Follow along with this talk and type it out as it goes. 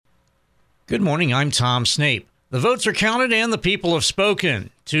Good morning, I'm Tom Snape. The votes are counted and the people have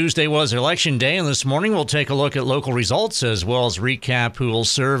spoken. Tuesday was Election Day, and this morning we'll take a look at local results as well as recap who will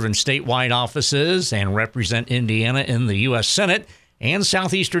serve in statewide offices and represent Indiana in the U.S. Senate and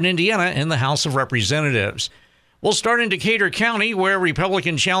southeastern Indiana in the House of Representatives. We'll start in Decatur County, where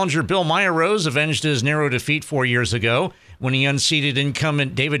Republican challenger Bill Myerrose avenged his narrow defeat 4 years ago when he unseated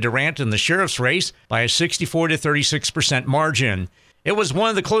incumbent David Durant in the sheriff's race by a 64-36% margin. It was one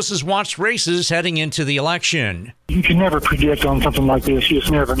of the closest watched races heading into the election. You can never predict on something like this. You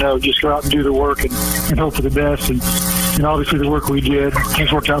just never know. Just go out and do the work and hope for the best. And obviously the work we did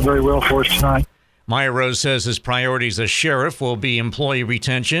has worked out very well for us tonight. Myerrose says his priorities as sheriff will be employee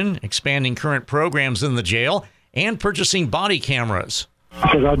retention, expanding current programs in the jail, and purchasing body cameras.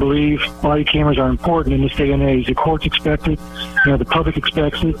 Because I believe body cameras are important in this day and age. The courts expect it. The public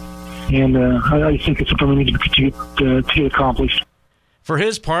expects it. And I think it's something we need to get accomplished. For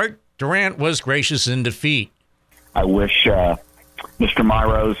his part, Durant was gracious in defeat. I wish Mr.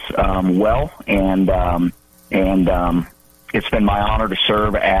 Myerrose well, and it's been my honor to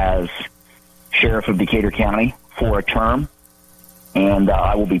serve as sheriff of Decatur County for a term, and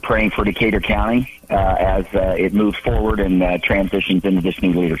I will be praying for Decatur County as it moves forward and transitions into this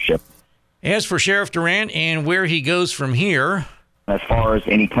new leadership. As for Sheriff Durant and where he goes from here, as far as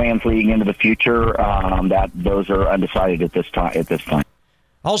any plans leading into the future, those are undecided at this time.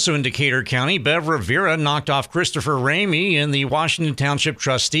 Also in Decatur County, Bev Rivera knocked off Christopher Ramey in the Washington Township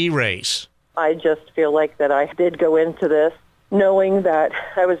trustee race. I just feel like that I did go into this knowing that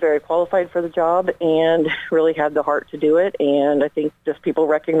I was very qualified for the job and really had the heart to do it. And I think just people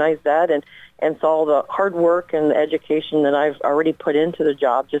recognized that and saw the hard work and the education that I've already put into the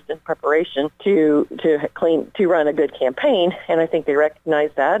job just in preparation to run a good campaign. And I think they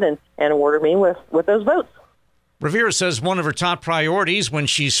recognized that and awarded me with those votes. Rivera says one of her top priorities when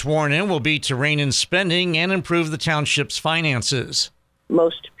she's sworn in will be to rein in spending and improve the township's finances.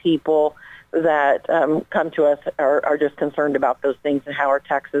 Most people that come to us are just concerned about those things and how our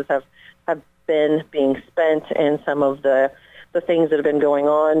taxes have been being spent and some of the things that have been going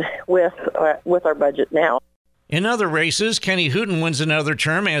on with our budget now. In other races, Kenny Hooten wins another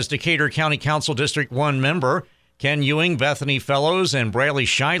term as Decatur County Council District 1 member. Ken Ewing, Bethany Fellows, and Bradley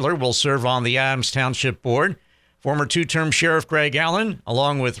Scheidler will serve on the Adams Township Board. Former two-term Sheriff Greg Allen,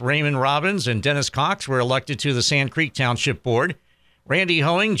 along with Raymond Robbins and Dennis Cox, were elected to the Sand Creek Township Board. Randy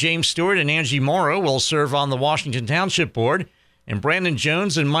Hoeing, James Stewart, and Angie Morrow will serve on the Washington Township Board. And Brandon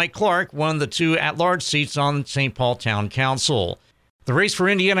Jones and Mike Clark won the two at-large seats on St. Paul Town Council. The race for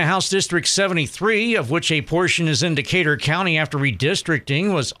Indiana House District 73, of which a portion is in Decatur County after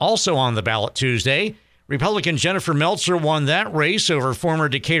redistricting, was also on the ballot Tuesday. Republican Jennifer Meltzer won that race over former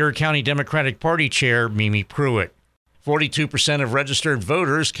Decatur County Democratic Party Chair Mimi Pruitt. 42% of registered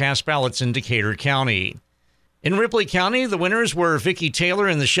voters cast ballots in Decatur County. In Ripley County, the winners were Vicki Taylor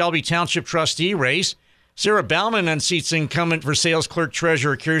in the Shelby Township trustee race. Sarah Bauman unseats incumbent Versailles Clerk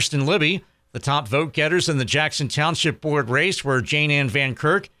Treasurer Kirsten Libby. The top vote getters in the Jackson Township Board race were Jane Ann Van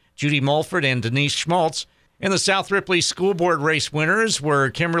Kirk, Judy Mulford, and Denise Schmaltz. In the South Ripley School Board race winners were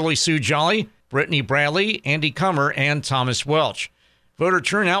Kimberly Sue Jolly, Brittany Bradley, Andy Cummer, and Thomas Welch. Voter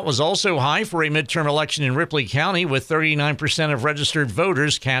turnout was also high for a midterm election in Ripley County, with 39% of registered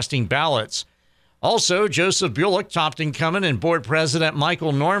voters casting ballots. Also, Joseph Bullock topped incumbent and board president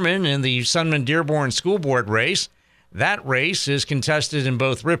Michael Norman in the Sunman-Dearborn School Board race. That race is contested in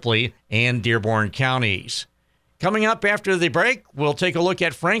both Ripley and Dearborn counties. Coming up after the break, we'll take a look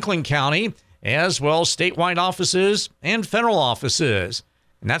at Franklin County, as well as statewide offices and federal offices.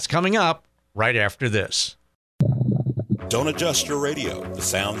 And that's coming up right after this. Don't adjust your radio. The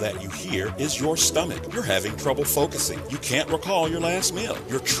sound that you hear is your stomach. You're having trouble focusing. You can't recall your last meal.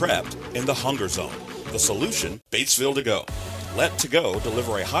 You're trapped in the hunger zone. The solution, Batesville To Go. Let To Go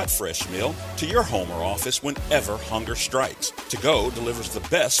deliver a hot, fresh meal to your home or office whenever hunger strikes. To Go delivers the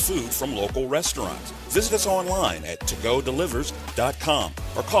best food from local restaurants. Visit us online at togodelivers.com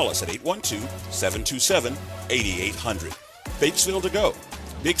or call us at 812-727-8800. Batesville To Go.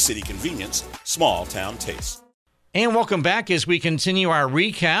 Big city convenience, small town taste. And welcome back as we continue our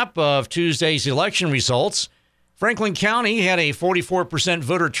recap of Tuesday's election results. Franklin County had a 44%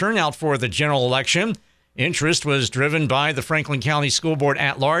 voter turnout for the general election. Interest was driven by the Franklin County School Board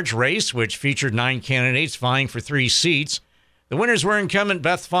at-large race, which featured 9 candidates vying for 3 seats. The winners were incumbent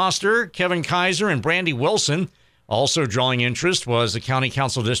Beth Foster, Kevin Kaiser, and Brandy Wilson. Also drawing interest was the County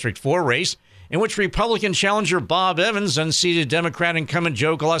Council District 4 race, in which Republican challenger Bob Evans unseated Democrat incumbent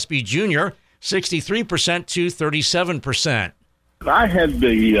Joe Gillespie Jr., 63% to 37%. I had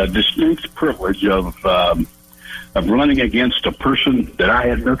the distinct privilege of of running against a person that I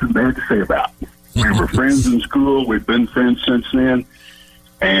had nothing bad to say about. We were friends in school. We've been friends since then.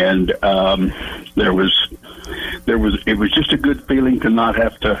 And it was just a good feeling to not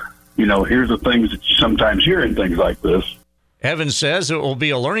have to, hear the things that you sometimes hear in things like this. Evans says it will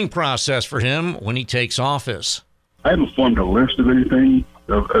be a learning process for him when he takes office. I haven't formed a list of anything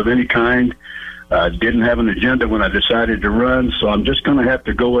of any kind. Didn't have an agenda when I decided to run, so I'm just going to have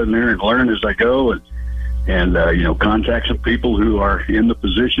to go in there and learn as I go and contact some people who are in the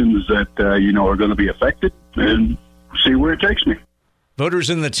positions that, are going to be affected and see where it takes me.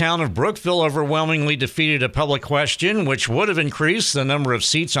 Voters in the town of Brookville overwhelmingly defeated a public question, which would have increased the number of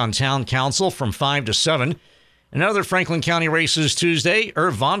seats on town council from 5 to 7. In other Franklin County races Tuesday,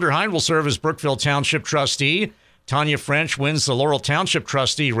 Irv Vonderheide will serve as Brookville Township trustee. Tanya French wins the Laurel Township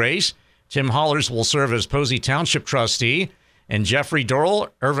trustee race. Tim Hollers will serve as Posey Township trustee. And Jeffrey Dorrell,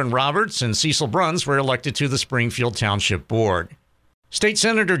 Irvin Roberts, and Cecil Bruns were elected to the Springfield Township Board. State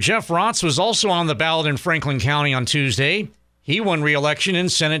Senator Jeff Rotz was also on the ballot in Franklin County on Tuesday. He won re-election in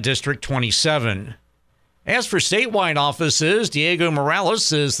Senate District 27. As for statewide offices, Diego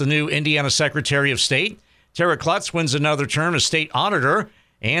Morales is the new Indiana Secretary of State. Tara Klutz wins another term as state auditor,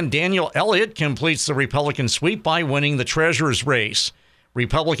 and Daniel Elliott completes the Republican sweep by winning the treasurer's race.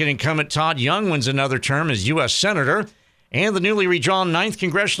 Republican incumbent Todd Young wins another term as U.S. Senator, and the newly redrawn 9th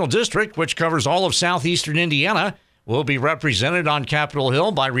Congressional District, which covers all of southeastern Indiana, will be represented on Capitol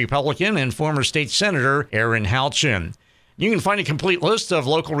Hill by Republican and former state Senator Aaron Halchin. You can find a complete list of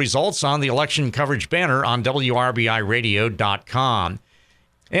local results on the election coverage banner on WRBIRadio.com.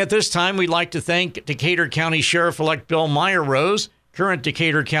 At this time, we'd like to thank Decatur County Sheriff-elect Bill Meyer-Rose, current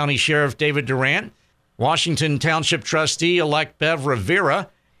Decatur County Sheriff David Durant, Washington Township Trustee-elect Bev Rivera,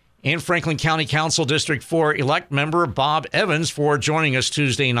 and Franklin County Council District 4 elect member Bob Evans for joining us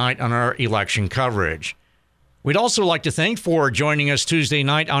Tuesday night on our election coverage. We'd also like to thank for joining us Tuesday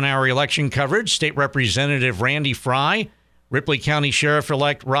night on our election coverage State Representative Randy Fry, Ripley County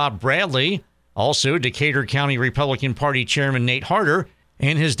Sheriff-elect Rob Bradley, also Decatur County Republican Party Chairman Nate Harder,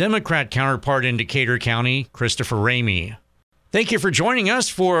 and his Democrat counterpart in Decatur County, Christopher Ramey. Thank you for joining us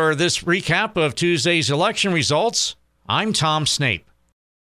for this recap of Tuesday's election results. I'm Tom Snape.